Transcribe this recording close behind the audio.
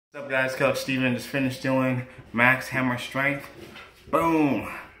What's up guys, Coach Steven just finished doing max hammer strength. Boom!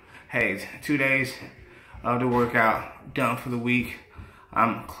 Hey, 2 days of the workout done for the week.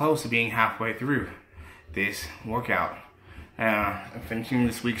 I'm close to being halfway through this workout. I'm finishing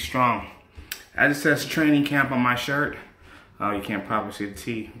this week strong. As it says training camp on my shirt. Oh, you can't probably see the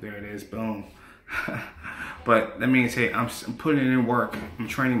T. There it is, boom. But that means, hey, I'm putting in work. I'm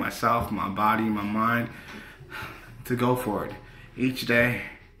training myself, my body, my mind to go for it each day.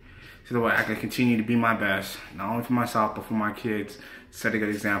 So that way I can continue to be my best, not only for myself, but for my kids. Set a good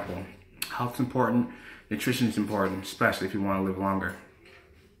example. Health's important, nutrition is important, especially if you want to live longer.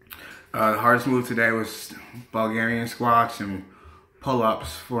 The hardest move today was Bulgarian squats and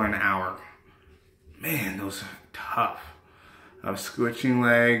pull-ups for an hour. Man, those are tough. I was switching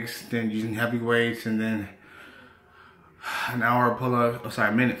legs, then using heavy weights, and then an hour of pull-ups,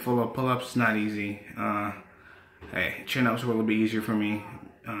 a minute full of pull-ups is not easy. Hey, chin-ups were a little bit easier for me.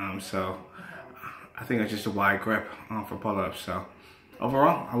 So I think it's just a wide grip for pull-ups. So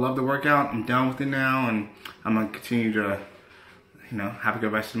overall, I love the workout. I'm done with it now, and I'm gonna continue to, have a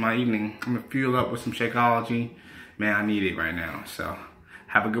good rest of my evening. I'm gonna fuel up with some Shakeology. Man, I need it right now. So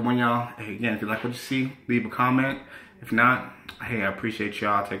have a good one, y'all. Hey, again, if you like what you see, leave a comment. If not, hey, I appreciate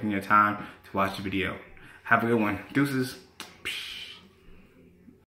y'all taking your time to watch the video. Have a good one. Deuces.